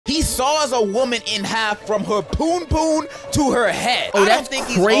saws a woman in half from her poon to her head. Oh, I that's don't think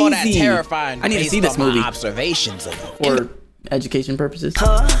crazy. he's all that terrifying. I need to see this based on my movie. observations of him. For education purposes.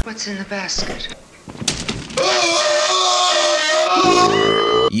 What's in the basket?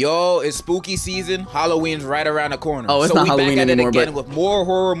 Yo, it's spooky season. Halloween's right around the corner. Oh, it's so not we Halloween back at anymore, it again but with more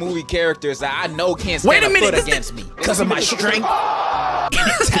horror movie characters that I know can't Wait stand a a minute, foot against me because of my strength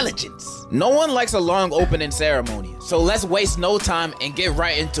and intelligence. No one likes a long opening ceremony, so let's waste no time and get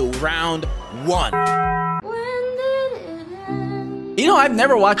right into round one. You know, I've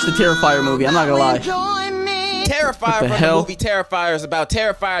never watched the Terrifier movie. I'm not gonna lie. Terrifier from the movie Terrifier is about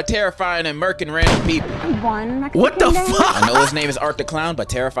Terrifier terrifying and murking random people. What the fuck? I know his name is Art the Clown, but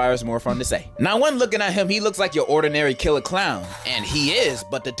Terrifier is more fun to say. Now, when looking at him, he looks like your ordinary killer clown. And he is,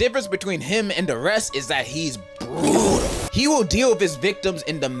 but the difference between him and the rest is that he's brutal. He will deal with his victims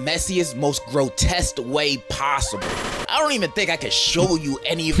in the messiest, most grotesque way possible. I don't even think I can show you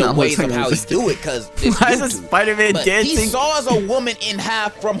any of the ways of how he do it, because it's Why is YouTube. Spider-Man But dancing? he saws a woman in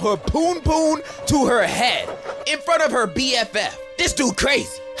half from her poon to her head in front of her BFF. This dude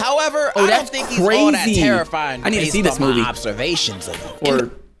crazy. However, I don't think he's all that terrifying. I need to see this movie. My observations of him.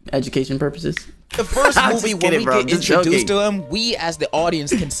 For education purposes. The first movie, when we get Just introduced joking. to him, we as the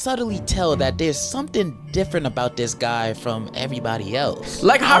audience can subtly tell that there's something different about this guy from everybody else.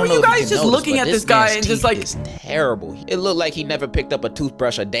 Like, how I don't are know you if guys can just notice, looking but at this guy man's and just teeth like is terrible. It looked like he never picked up a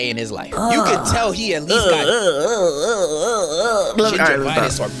toothbrush a day in his life. You could tell he at least got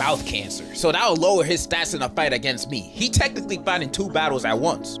gingivitis or mouth cancer, so that'll lower his stats in a fight against me. He technically fighting 2 battles at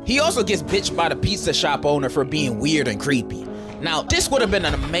once. He also gets bitched by the pizza shop owner for being weird and creepy. Now, this would have been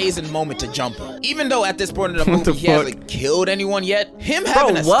an amazing moment to jump on. Even though at this point in the movie he hasn't killed anyone yet, him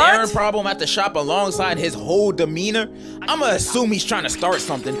having a staring problem at the shop alongside his whole demeanor, I'ma assume he's trying to start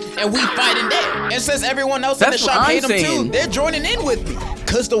something, and we fighting there. And since everyone else in the shop hate him too, they're joining in with me.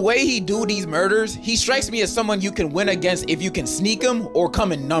 Cause the way he do these murders, he strikes me as someone you can win against if you can sneak him or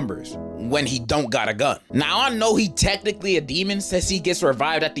come in numbers when he don't got a gun. Now, I know he technically a demon since he gets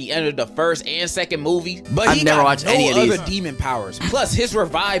revived at the end of the first and second movie, but he never got watched no any of these. other demon powers. Plus, his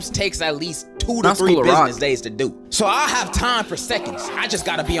revives takes at least 2 to 3 business days to do. So I'll have time for seconds. I just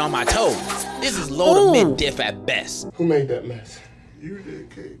gotta be on my toes. This is low to mid diff at best. Who made that mess? You did,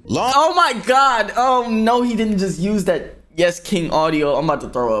 Kate. Oh my god. Oh no, he didn't just use that Yes King audio. I'm about to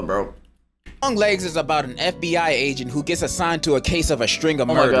throw up, bro. Longlegs is about an FBI agent who gets assigned to a case of a string of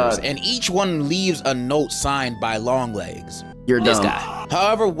murders, and each one leaves a note signed by Longlegs. You're this dumb. guy.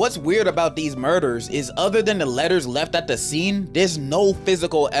 However, what's weird about these murders is other than the letters left at the scene, there's no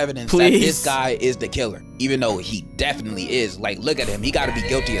physical evidence that this guy is the killer. Even though he definitely is. Like, look at him, he gotta be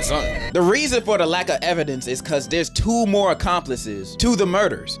guilty of something. The reason for the lack of evidence is because there's 2 more accomplices to the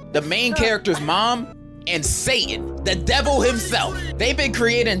murders. The main character's mom and Satan, the devil himself. They've been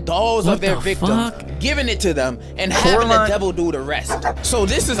creating dolls of their victims, giving it to them, and having the devil do the rest. So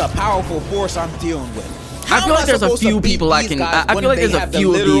this is a powerful force I'm dealing with. I feel like there's a few people I can. I feel like there's a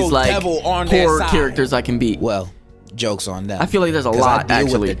few of these like horror characters I can beat. Well, jokes on that. I feel like there's a lot I deal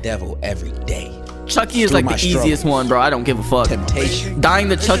actually. with the devil every day. Chucky is like the easiest one, bro. I don't give a fuck. Temptation. Dying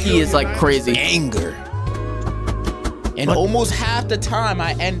to Chucky is like crazy. Anger. And almost half the time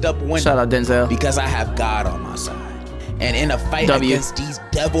I end up winning. Shout out Denzel. Because I have God on my side. And in a fight against these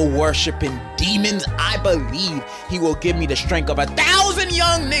devil-worshipping demons, I believe he will give me the strength of 1,000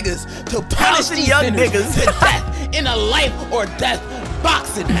 young niggas to punish these sinners to death in a life or death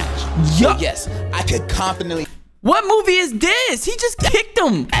boxing match. So yes, I could confidently. What movie is this? He just kicked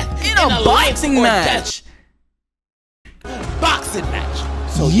him in a boxing match. Boxing match.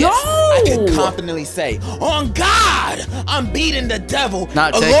 So yes, I can confidently say, on God, I'm beating the devil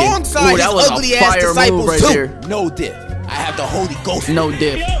alongside his ugly ass disciples too. No diff. I have the Holy Ghost. No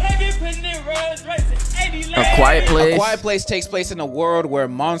diff. A Quiet Place. A Quiet Place takes place in a world where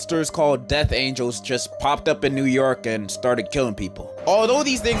monsters called Death Angels just popped up in New York and started killing people. Although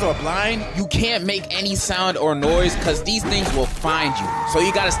these things are blind, you can't make any sound or noise because these things will find you. So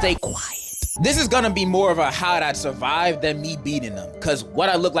you gotta stay quiet. This is gonna be more of a how'd I survive than me beating them. Cause what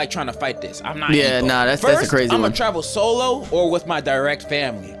I look like trying to fight this. I'm not. Yeah, nah, that's a crazy one. I'm gonna travel solo or with my direct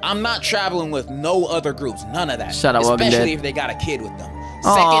family. I'm not traveling with no other groups. None of that. Shout out Walking Dead. Especially if they got a kid with them.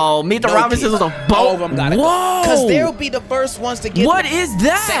 Oh, Meet the Robinsons with a boat. All of them gotta go. Cause they'll be the first ones to get. What is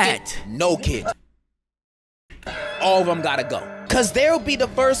that? Second, no kids. All of them gotta go. Cause they'll be the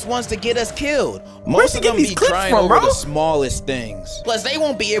first ones to get us killed. Most of them be trying over the smallest things. Plus, they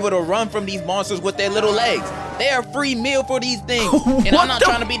won't be able to run from these monsters with their little legs. They're a free meal for these things. And I'm not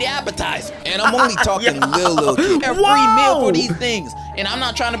trying to be the appetizer. And I'm only talking little kids. They're a free meal for these things. And I'm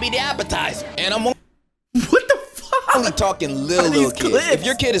not trying to be the appetizer. And I'm only... What the fuck? only talking little kids. If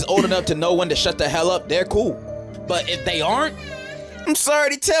your kid is old enough to know when to shut the hell up, they're cool. But if they aren't, I'm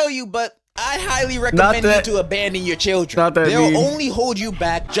sorry to tell you, but I highly recommend you to abandon your children. They'll only hold you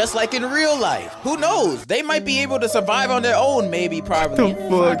back just like in real life. Who knows? They might be able to survive on their own, maybe, probably.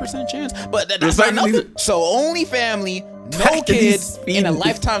 5% chance. But that's not nothing. So only family, no kids, and a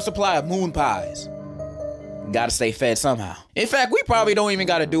lifetime supply of moon pies. Gotta stay fed somehow. In fact, we probably don't even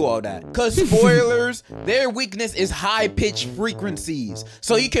gotta do all that. Cause spoilers, their weakness is high-pitched frequencies.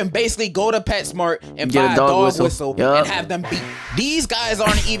 So you can basically go to PetSmart and buy a dog whistle and have them beat. These guys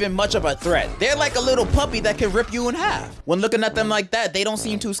aren't even much of a threat. They're like a little puppy that can rip you in half. When looking at them like that, they don't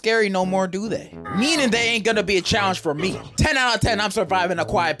seem too scary no more, do they? Meaning they ain't gonna be a challenge for me. 10 out of 10, I'm surviving A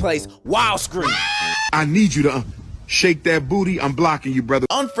Quiet Place. Wow, scream. I need you to shake that booty. I'm blocking you, brother.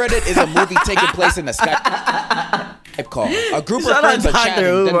 Unfriended is a movie taking place in the Skype call. A group of friends are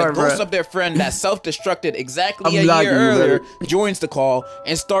chatting, then the ghost of their friend that self-destructed exactly a year earlier joins the call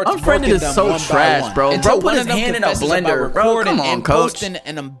and starts working them one by one. Bro, put his hand in a blender. Bro, come on, coach. Posting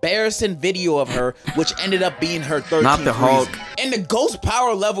an embarrassing video of her, which ended up being her 13th Not the Hulk. reason. And the ghost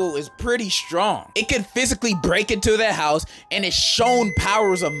power level is pretty strong. It can physically break into their house, and it's shown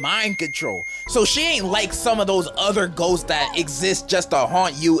powers of mind control. So she ain't like some of those other ghosts that exist just to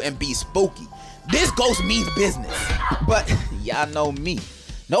haunt you and be spooky. This ghost means business. But y'all know me.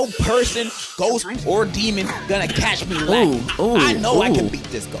 No person, ghost, or demon gonna catch me lacking. I know I can beat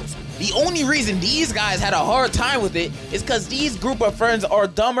this ghost. The only reason these guys had a hard time with it is because these group of friends are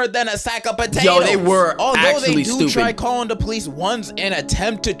dumber than a sack of potatoes. Yo, they were Although they do try calling the police once and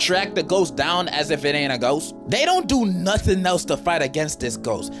attempt to track the ghost down as if it ain't a ghost, they don't do nothing else to fight against this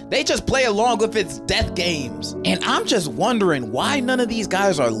ghost. They just play along with its death games. And I'm just wondering why none of these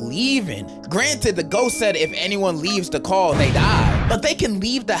guys are leaving. Granted, the ghost said if anyone leaves the call, they die. But they can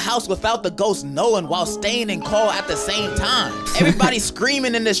leave the house without the ghost knowing while staying in call at the same time. Everybody's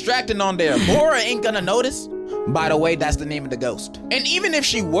screaming and distracting on there. Laura ain't gonna notice. By the way, that's the name of the ghost. And even if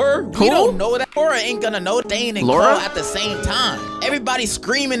she were, we don't know that. Laura ain't gonna know staying in call at the same time. Everybody's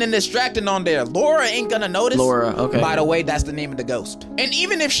screaming and distracting on there. Laura ain't gonna notice. Laura, okay. By the way, that's the name of the ghost. And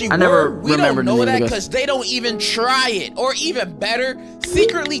even if she were, we don't know that because they don't even try it. Or even better,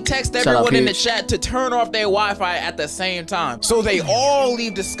 secretly text everyone in the chat to turn off their Wi-Fi at the same time. So they all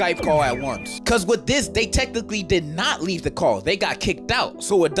leave the Skype call at once. Because with this, they technically did not leave the call. They got kicked out,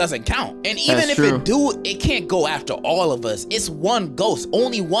 so it doesn't count. And even if it do, it can't go after all of us. It's one ghost.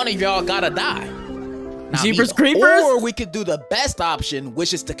 Only one of y'all gotta die. Jeepers Creepers? Or we could do the best option,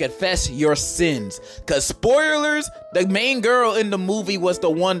 which is to confess your sins. Cause spoilers, the main girl in the movie was the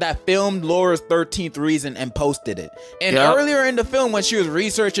one that filmed Laura's 13th reason and posted it. And earlier in the film, when she was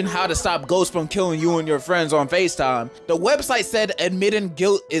researching how to stop ghosts from killing you and your friends on FaceTime, the website said admitting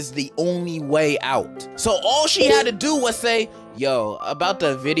guilt is the only way out. So all she had to do was say, yo, about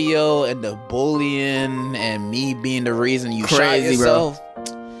the video and the bullying and me being the reason you shot yourself.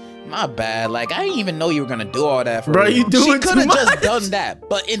 My bad. Like, I didn't even know you were gonna do all that for me. She could have just done that,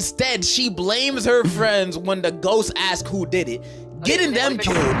 but instead she blames her friends when the ghost asked who did it, getting them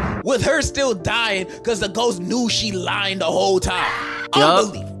killed with her still dying because the ghost knew she lied the whole time.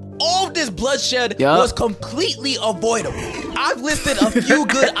 Unbelievable. All of this bloodshed was completely avoidable. I've listed a few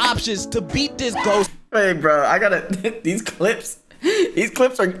good options to beat this ghost. Hey, bro, I gotta these clips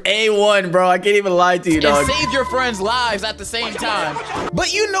are A1, bro. I can't even lie to you, dog. And save your friends' lives at the same time.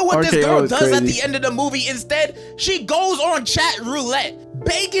 But you know what this girl does at the end of the movie? Instead, she goes on chat roulette,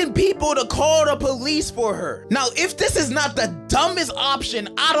 begging people to call the police for her. Now, if this is not the dumbest option,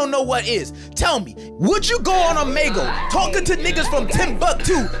 I don't know what is. Tell me, would you go on Omegle, talking to niggas from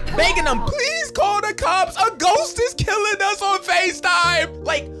Timbuktu, begging them, please call the cops, a ghost is killing us on FaceTime?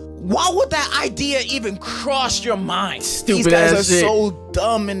 Like, why would that idea even cross your mind? Stupid. These guys are so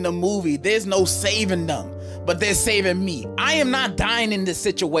dumb in the movie. There's no saving them, but they're saving me. I am not dying in this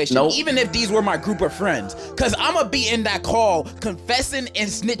situation, even if these were my group of friends, because I'm going to be in that call confessing and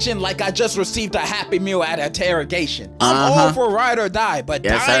snitching like I just received a Happy Meal at interrogation. I'm all for ride or die, but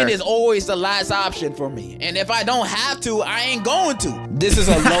dying is always the last option for me. And if I don't have to, I ain't going to. This is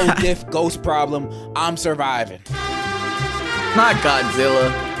a low-diff ghost problem. I'm surviving. Not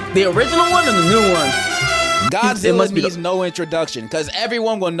Godzilla. The original one or the new one? Godzilla needs no introduction, because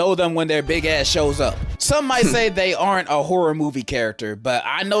everyone will know them when their big ass shows up. Some might say they aren't a horror movie character, but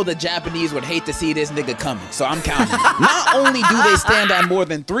I know the Japanese would hate to see this nigga coming, so I'm counting. Not only do they stand at more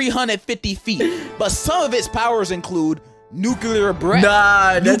than 350 feet, but some of its powers include nuclear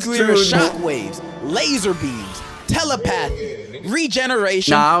breath, nuclear shockwaves, laser beams, telepathy,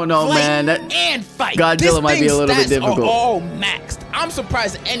 regeneration, nah, I don't know, man. And fight. Godzilla might be a little bit difficult. Are all maxed. I'm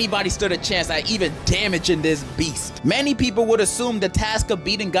surprised anybody stood a chance at even damaging this beast. Many people would assume the task of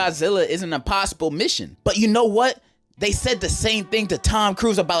beating Godzilla is an impossible mission. But you know what? They said the same thing to Tom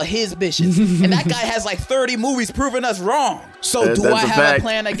Cruise about his missions. And that guy has like 30 movies proving us wrong. So do I have a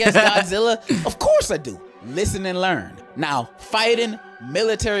plan against Godzilla? Of course I do. Listen and learn. Now, fighting,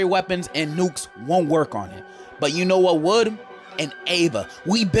 military weapons, and nukes won't work on it. But you know what would? An Ava.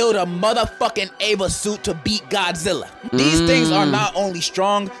 We build a motherfucking Ava suit to beat Godzilla. These things are not only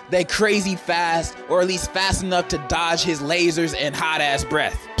strong, they're crazy fast, or at least fast enough to dodge his lasers and hot-ass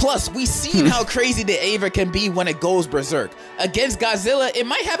breath. Plus, we seen how crazy the Ava can be when it goes berserk. Against Godzilla, it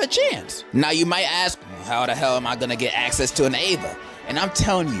might have a chance. Now you might ask, how the hell am I gonna get access to an Ava? And I'm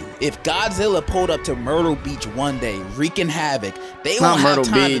telling you, if Godzilla pulled up to Myrtle Beach one day, wreaking havoc, they won't have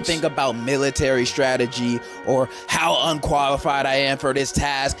time to think about military strategy or how unqualified I am for this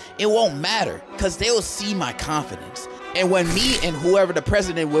task. It won't matter, because they'll see my confidence. And when me and whoever the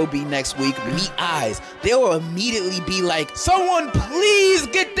president will be next week meet eyes, they will immediately be like, someone please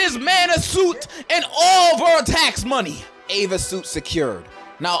get this man a suit and all of our tax money. Ava suit secured.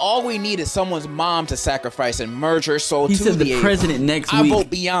 Now all we need is someone's mom to sacrifice and merge her soul to the Ava. He said the president next week. I vote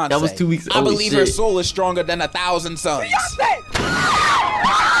Beyonce. That was 2 weeks ago. I believe her soul is stronger than 1,000 suns.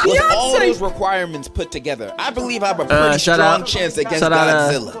 With all those requirements put together, I believe I have a pretty strong chance against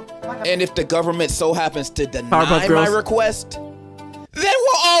Godzilla. And if the government so happens to deny my request, then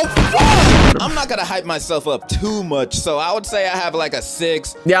we're all fucked. I'm not gonna hype myself up too much, so I would say I have like a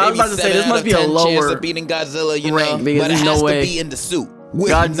 6. Yeah, I was about to say this must be a lower chance of beating Godzilla, you know, but it has to be in the suit. With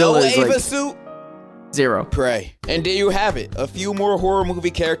Godzilla no Ava like suit, 0. Pray. And there you have it. A few more horror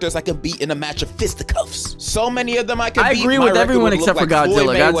movie characters I can beat in a match of fisticuffs. So many of them I can beat. I agree with everyone except for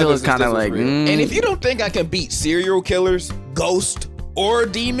Godzilla. Godzilla's kind of like, And if you don't think I can beat serial killers, ghosts, or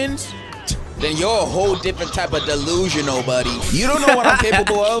demons, then you're a whole different type of delusional, buddy. You don't know what I'm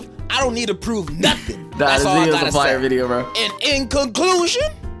capable of. I don't need to prove nothing. That's all I gotta say. Video, bro. And in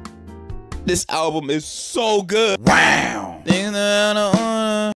conclusion, this album is so good. Wow.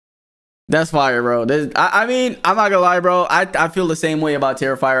 That's fire, bro. I mean, I'm not gonna lie, bro. I feel the same way about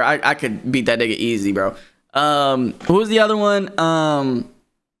Terrifier. I could beat that nigga easy, bro. Who was the other one? It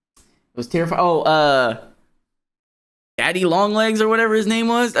was Terrifier. Oh, Daddy Longlegs or whatever his name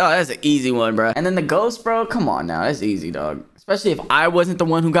was. Oh, that's an easy one, bro. And then the ghost, bro. Come on now, that's easy, dog. Especially if I wasn't the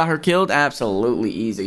one who got her killed. Absolutely easy.